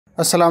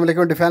अस्सलाम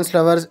वालेकुम defence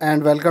lovers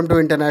and welcome to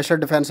international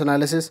defence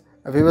analysis.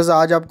 Viewers,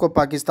 आज आपको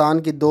पाकिस्तान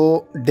की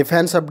दो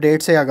डिफेंस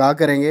अपडेट से आगाह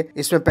करेंगे।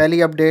 इसमें पहली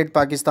अपडेट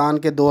पाकिस्तान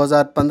के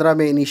 2015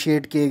 में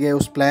इनिशिएट किए गए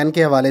उस प्लान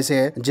के हवाले से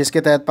है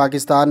जिसके तहत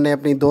पाकिस्तान ने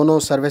अपनी दोनों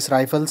सर्विस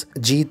राइफल्स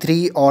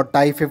G3 और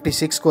टाइप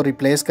 56 को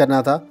रिप्लेस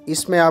करना था।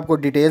 इसमें आपको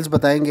डिटेल्स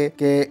बताएंगे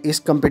कि इस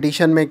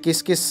कंपटीशन में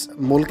किस किस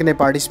मुल्क ने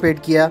पार्टिसिपेट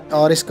किया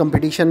और इस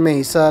कंपटीशन में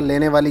हिस्सा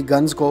लेने वाली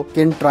गन्स को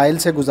किन ट्रायल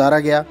से गुजारा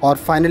गया और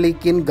फाइनली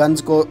किन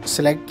गन्स को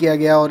सिलेक्ट किया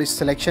गया और इस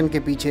सिलेक्शन के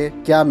पीछे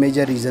क्या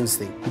मेजर रीजंस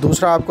थी।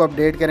 दूसरा आपको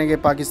अपडेट करेंगे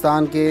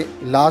पाकिस्तान के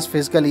लास्ट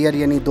फिजिकल ईयर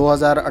यानी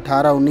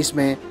 2018-19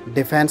 में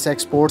डिफेंस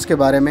एक्सपोर्ट्स के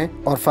बारे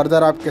में और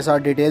फर्दर आपके साथ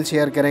डिटेल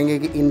शेयर करेंगे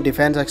कि इन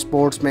डिफेंस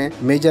एक्सपोर्ट्स में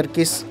मेजर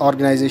किस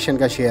ऑर्गेनाइजेशन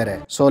का शेयर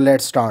है। So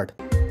let's start.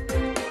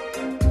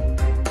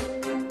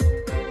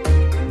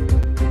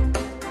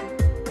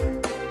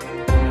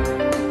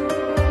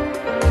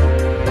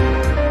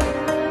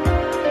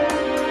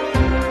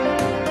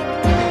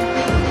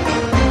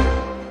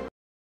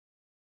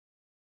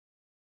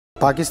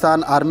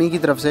 Pakistan army की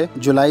तरफ से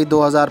जुलाई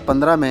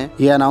 2015 में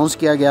यह अनाउंस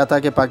किया गया था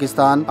कि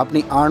पाकिस्तान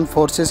अपनी आर्म्ड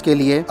फोर्सेस के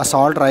लिए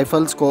असॉल्ट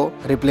राइफल्स को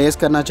रिप्लेस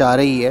करना चाह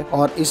रही है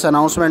और इस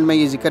अनाउंसमेंट में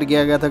ये जिक्र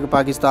किया गया था कि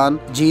पाकिस्तान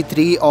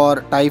G3 और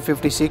टाइप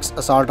 56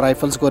 असॉल्ट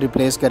राइफल्स को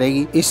रिप्लेस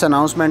करेगी। इस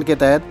अनाउंसमेंट के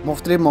तहत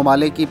मुख्तलिफ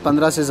ममालिक की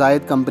 15 से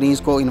ज़ायद कंपनीज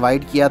को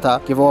इन्वाइट किया था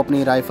कि वो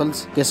अपनी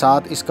राइफल्स के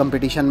साथ इस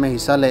कंपटीशन में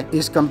हिस्सा लें।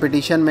 इस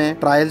कंपटीशन में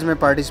ट्रायल्स में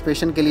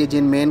पार्टिसिपेशन के लिए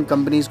जिन मेन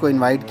कंपनीज को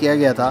इन्वाइट किया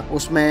गया था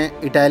उसमें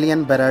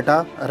इटालियन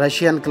बेरेटा,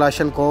 रशियन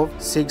क्लाशनकोव,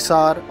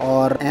 सिग्सार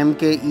और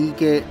MKE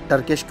के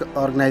टर्किश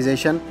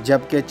ऑर्गेनाइजेशन,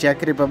 जबकि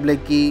चेक रिपब्लिक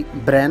की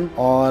ब्रेन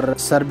और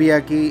सर्बिया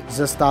की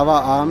जस्तावा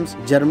आर्म्स,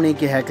 जर्मनी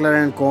की हैकलर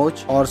एंड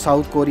कोच और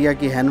साउथ कोरिया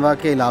की हैनवा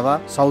के अलावा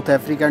south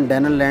African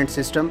डेनल land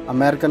system,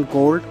 American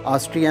Colt,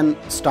 Austrian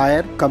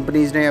stair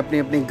companies ने अपनी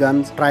अपनी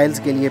गन्स ट्रायल्स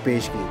के लिए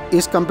पेश की।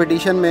 इस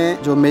कंपटीशन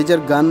में जो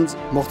मेजर गन्स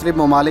मुख्तलिफ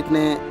ममालिक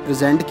ने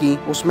प्रेजेंट की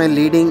उसमें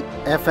लीडिंग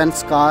FN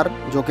स्कार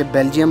जो कि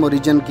बेल्जियम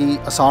ओरिजिन की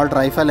असॉल्ट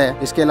राइफल है,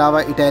 इसके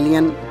अलावा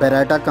इटालियन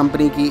बेरेटा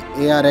कंपनी की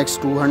ARX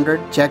 200,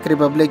 चेक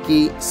रिपब्लिक की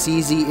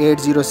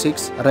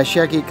CZ806,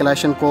 रशिया की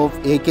कलाशनकोव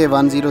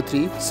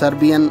AK103,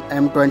 Serbian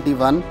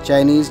M21,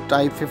 Chinese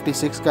type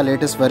 56 का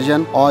लेटेस्ट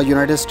वर्जन और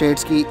यूनाइटेड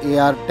स्टेट्स की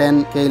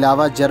AR10 के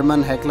अलावा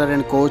German heckler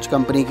and coach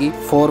company की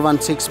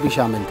 416 भी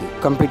शामिल थी।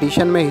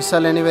 कंपटीशन में हिस्सा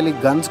लेने वाली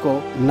गन्स को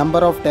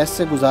नंबर ऑफ टेस्ट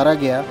से गुजारा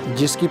गया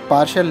जिसकी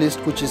पार्शियल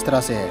लिस्ट कुछ इस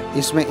तरह से है।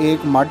 इसमें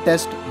एक मड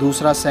टेस्ट,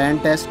 दूसरा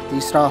सैंड टेस्ट,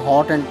 तीसरा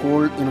hot and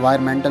cold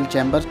environmental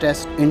chamber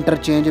test,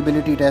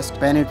 interchangeability test,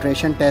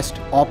 penetration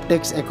test,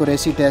 optics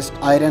accuracy test,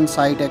 iron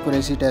site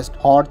accuracy test,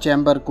 hot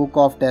chamber cook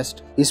of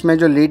test. इसमें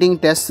जो लीडिंग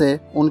टेस्ट है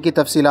उनकी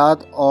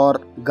तफसीलात और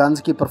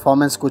गन्स की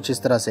परफॉर्मेंस कुछ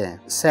इस तरह से है।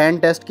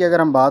 सैंड टेस्ट की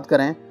अगर हम बात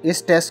करें,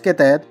 इस टेस्ट के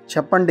तहत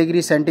 56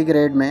 डिग्री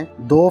सेंटीग्रेड में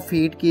 2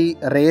 फीट की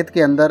रेत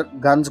के अंदर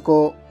गन्स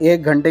को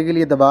 1 घंटे के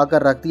लिए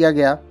दबाकर रख दिया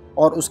गया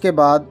और उसके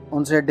बाद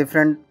उनसे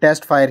डिफरेंट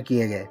टेस्ट फायर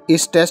किए गए।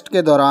 इस टेस्ट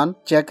के दौरान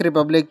चेक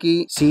रिपब्लिक की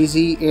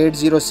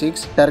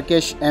CZ806,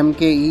 टर्किश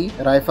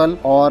MKE राइफल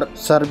और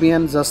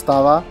सर्बियन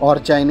जस्तावा और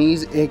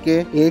चाइनीज AK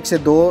 1 से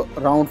 2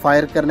 राउंड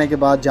फायर करने के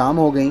बाद जाम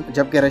हो गई,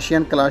 जबकि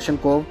रशियन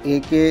क्लाशनकोव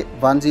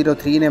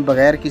AK103 ने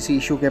बगैर किसी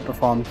इशू के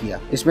परफॉर्म किया।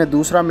 इसमें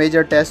दूसरा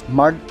major test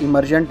mud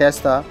immersion test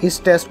था।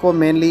 इस टेस्ट को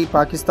मेनली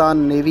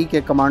पाकिस्तान नेवी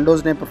के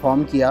कमांडोज ने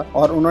परफॉर्म किया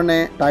और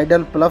उन्होंने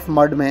टाइडल प्लफ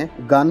मड में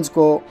गन्स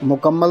को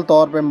मुकम्मल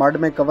तौर पर मड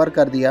में कवर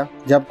कर दिया।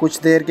 जब कुछ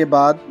देर के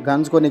बाद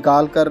गन्स को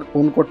निकालकर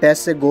उनको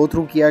टेस्ट से गो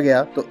थ्रू किया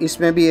गया तो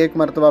इसमें भी एक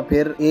मरतबा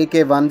फिर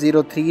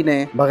AK103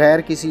 ने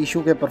बगैर किसी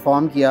इशू के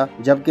परफॉर्म किया,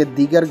 जबकि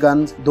दीगर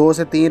गन्स 2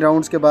 से 3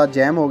 राउंड्स के बाद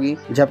जैम होगी,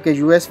 जबकि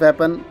US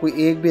वेपन कोई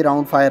एक भी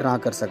राउंड फायर ना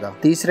कर सका।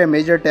 तीसरे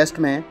मेजर टेस्ट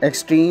में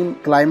एक्सट्रीम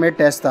क्लाइमेट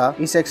टेस्ट था।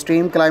 इस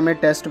एक्सट्रीम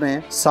क्लाइमेट टेस्ट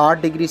में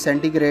 60 डिग्री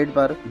सेंटीग्रेड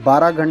पर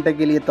 12 घंटे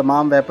के लिए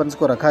तमाम वेपन्स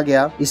को रखा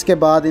गया। इसके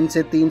बाद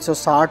इनसे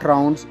 360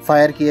 राउंड्स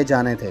फायर किए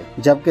जाने थे,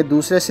 जबकि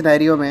दूसरे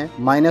सिनेरियो में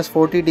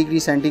 -40 डिग्री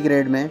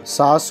सेंटीग्रेड में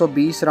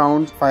 720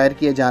 राउंड फायर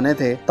किए जाने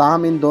थे।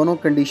 ताहम इन दोनों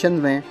कंडीशन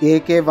में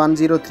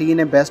AK103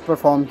 ने बेस्ट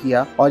परफॉर्म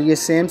किया और ये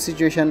सेम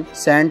सिचुएशन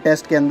सैंड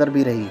टेस्ट के अंदर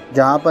भी रही,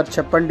 जहां पर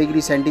 56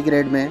 डिग्री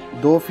सेंटीग्रेड में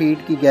 2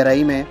 फीट की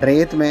गहराई में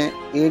रेत में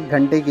 1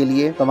 घंटे के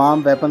लिए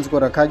तमाम वेपन्स को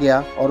रखा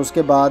गया और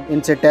उसके बाद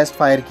इनसे टेस्ट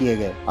फायर किए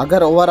गए।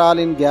 अगर ओवरऑल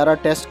इन 11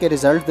 टेस्ट के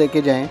रिजल्ट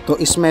देखे जाएं तो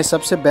इसमें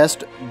सबसे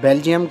बेस्ट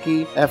बेल्जियम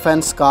की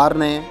FN स्कार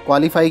ने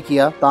क्वालिफाई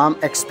किया। ताम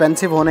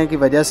एक्सपेंसिव होने की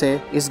वजह से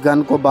इस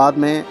गन को बाद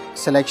में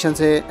सिलेक्शन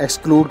से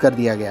एक्सक्लूड कर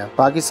दिया गया।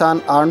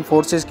 पाकिस्तान आर्म्ड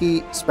फोर्सेस की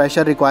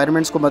स्पेशल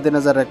रिक्वायरमेंट्स को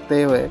मद्देनजर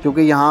रखते हुए,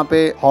 क्योंकि यहाँ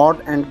पे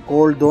हॉट एंड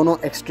कोल्ड दोनों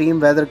एक्सट्रीम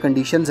वेदर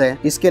कंडीशंस हैं,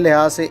 इसके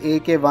लिहाज से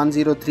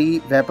AK103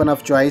 वेपन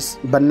ऑफ चॉइस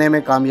बनने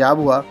में कामयाब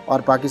हुआ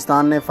और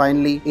पाकिस्तान ने फाइनली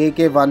ओनली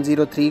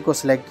AK-103 को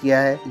सिलेक्ट किया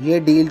है। ये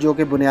डील जो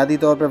कि बुनियादी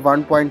तौर पे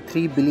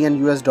 1.3 बिलियन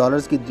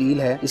US की डील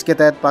है, इसके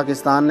तहत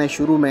पाकिस्तान ने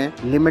शुरू में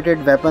लिमिटेड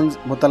वेपन्स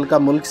मुतलका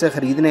मुल्क से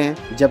खरीदने हैं,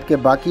 जबकि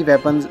बाकी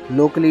वेपन्स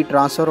लोकली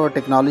ट्रांसफर और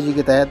टेक्नोलॉजी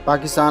के तहत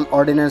पाकिस्तान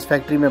ऑर्डिनेंस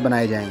फैक्ट्री में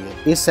बनाए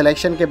जाएंगे। इस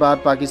सिलेक्शन के बाद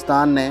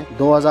पाकिस्तान ने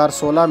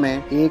 2016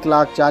 में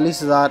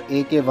 1,40,000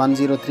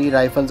 AK-103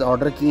 राइफल्स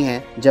ऑर्डर की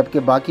हैं, जबकि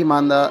बाकी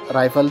मानदा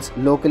rifles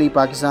locally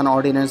Pakistan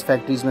ordinance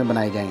factories में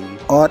बनाई जाएंगी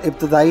और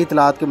इब्तदाई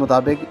इतलात के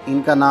मुताबिक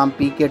इनका नाम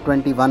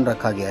PK-21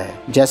 रखा गया है,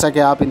 जैसा कि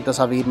आप इन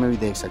तस्वीर में भी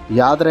देख सकते हैं।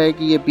 याद रहे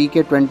कि ये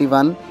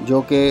PK-21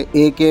 जो कि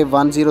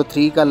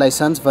AK-103 का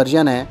लाइसेंस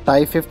वर्जन है,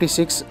 टाइप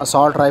 56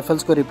 असॉल्ट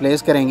राइफल्स को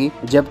रिप्लेस करेंगी,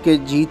 जबकि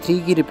G3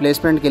 की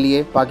रिप्लेसमेंट के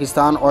लिए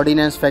पाकिस्तान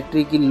ऑर्डिनेंस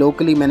फैक्ट्री की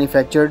लोकली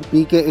मैन्युफैक्चर्ड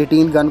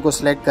PK-18 गन को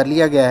सिलेक्ट कर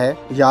लिया गया है।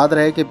 याद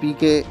रहे कि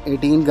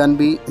PK-18 गन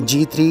भी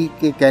G3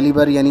 के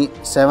कैलिबर यानी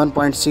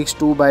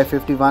 7.62 by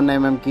 51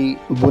 mm की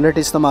बुलेट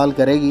इस्तेमाल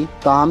करेगी।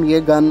 ताहम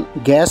ये गन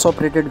गैस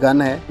ऑपरेटेड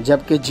गन है,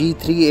 जबकि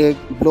G3 एक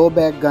ब्लो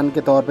बैक गन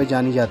के तौर पे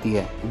जानी जाती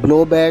है।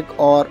 ब्लो बैक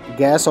और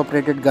गैस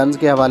ऑपरेटेड गन्स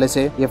के हवाले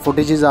से ये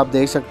फुटेजेस आप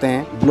देख सकते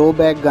हैं। ब्लो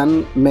बैक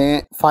गन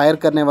में फायर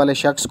करने वाले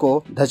शख्स को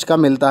धचका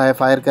मिलता है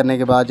फायर करने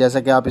के बाद, जैसा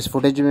कि आप इस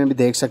फुटेज में भी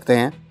देख सकते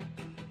हैं।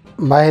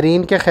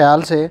 माहिरीन के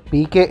ख्याल से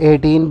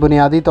PK-18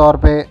 बुनियादी तौर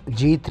पे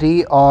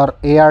G3 और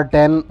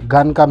AR-10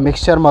 गन का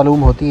मिक्सचर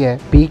मालूम होती है।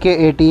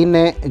 PK-18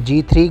 ने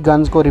G3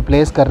 गन्स को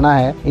रिप्लेस करना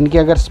है। इनके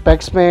अगर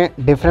स्पेक्स में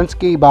डिफरेंस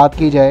की बात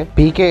की जाए,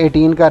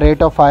 PK-18 का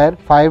rate of fire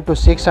 5 to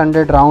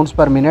 600 rounds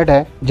पर मिनट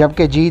है,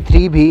 जबकि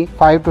G3 भी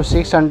 5 to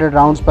 600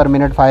 राउंड्स पर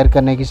मिनट फायर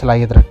करने की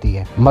सलाहियत रखती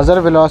है। मजर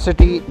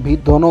वेलोसिटी भी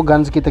दोनों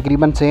गन्स की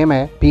तकरीबन सेम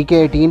है।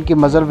 PK-18 की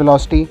मजर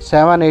वेलोसिटी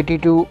 780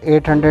 to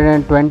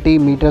 820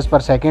 मीटर्स पर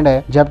सेकेंड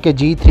है, जबकि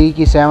G3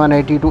 की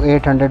 780 to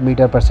 800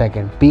 मीटर पर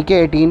सेकेंड।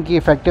 PK-18 की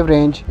इफेक्टिव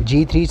रेंज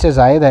G3 से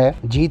जायद है।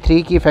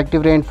 G3 की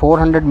इफेक्टिव रेंज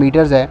 400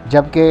 मीटर्स है,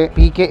 जबकि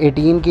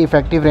PK-18 की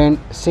इफेक्टिव रेंज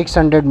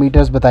 600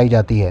 मीटर्स बताई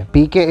जाती है।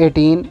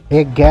 PK-18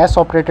 एक गैस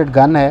ऑपरेटेड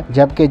गन है,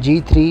 जबकि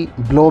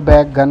G3 ब्लो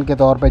बैक गन के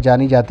तौर पर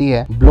जानी जाती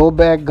है। ब्लो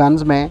बैक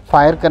गन्स में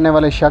फायर करने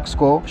वाले शख्स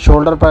को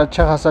शोल्डर पर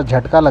अच्छा खासा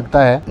झटका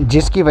लगता है,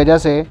 जिसकी वजह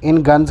से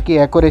इन गन्स की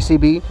एक्यूरेसी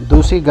भी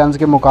दूसरी गन्स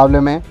के मुकाबले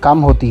में कम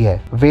होती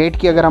है। वेट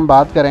की अगर हम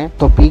बात करें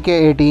तो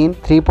PK-18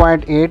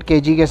 3.8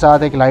 kg के साथ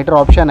एक लाइटर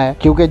ऑप्शन है,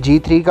 क्योंकि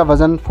G3 का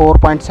वजन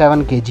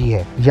 4.7 kg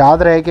है।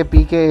 याद रहे कि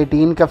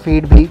PK-18 का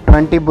फीड भी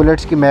 20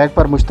 बुलेट्स की मैग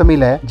पर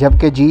मुश्तमिल है,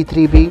 जबकि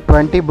G3 भी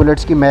 20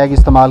 बुलेट्स की मैग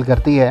इस्तेमाल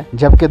करती है,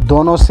 जबकि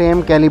दोनों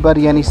सेम कैलिबर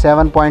यानी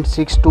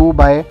 7.62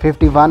 by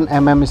 51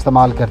 mm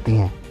इस्तेमाल करती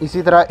हैं।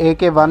 इसी तरह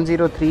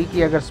AK-103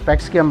 की अगर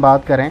स्पेक्स की हम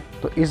बात करें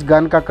तो इस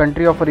गन का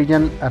कंट्री ऑफ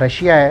ओरिजिन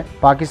रशिया है।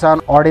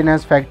 पाकिस्तान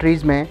ऑर्डिनेंस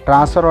फैक्ट्रीज में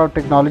ट्रांसफर और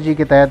टेक्नोलॉजी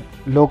के तहत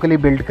लोकली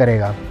बिल्ड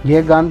करेगा।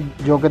 ये गन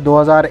जो कि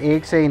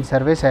 2001 से इन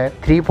सर्विस है,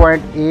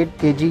 3.8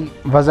 kg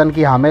वजन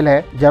की हामिल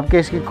है, जबकि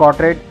इसकी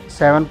कॉट रेट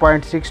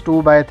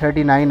 7.62 by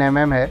 39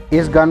 mm है।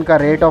 इस गन का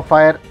रेट ऑफ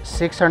फायर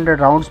 600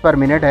 राउंड्स पर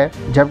मिनट है,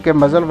 जबकि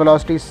मजल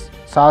वेलोसिटी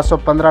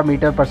 715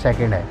 मीटर पर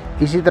सेकेंड है।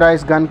 इसी तरह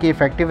इस गन की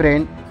इफेक्टिव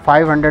रेंज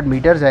 500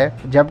 मीटर्स है,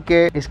 जबकि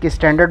इसकी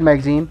स्टैंडर्ड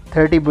मैगजीन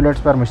 30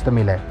 बुलेट्स पर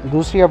मुश्तमिल है।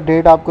 दूसरी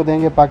अपडेट आपको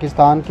देंगे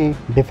पाकिस्तान की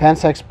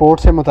डिफेंस एक्सपोर्ट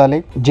से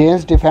मुतालिक।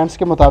 जेम्स डिफेंस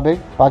के मुताबिक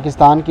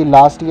पाकिस्तान की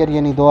लास्ट ईयर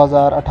यानी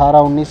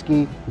 2018-19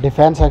 की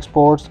डिफेंस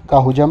एक्सपोर्ट्स का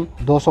हुजम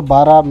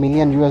 212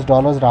 मिलियन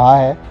US रहा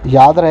है।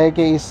 याद रहे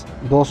कि इस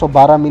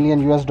 212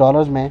 मिलियन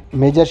US में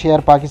major share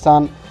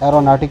Pakistan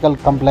aeronautical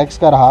complex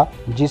का रहा,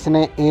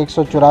 जिसने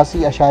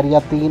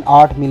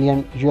 184.38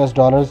 मिलियन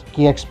US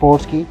की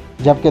एक्सपोर्ट्स की,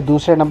 जबकि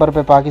दूसरे नंबर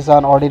पे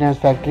Pakistan ordinance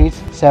factories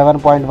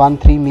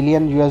 7.13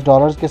 million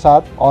US के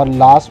साथ, और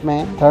लास्ट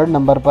में थर्ड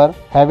नंबर पर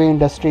हैवी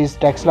इंडस्ट्रीज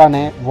टेक्सला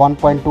ने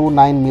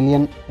 1.29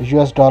 मिलियन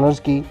US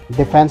की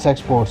डिफेंस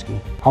एक्सपोर्ट्स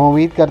की। हम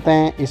उम्मीद करते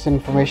हैं इस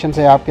इन्फॉर्मेशन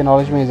से आपके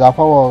नॉलेज में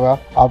इजाफा हुआ होगा।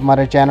 आप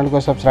हमारे चैनल को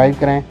सब्सक्राइब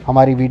करें,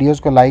 हमारी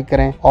वीडियोज़ को लाइक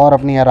करें और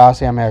अपनी आरा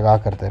से हमें आगाह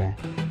करते रहें।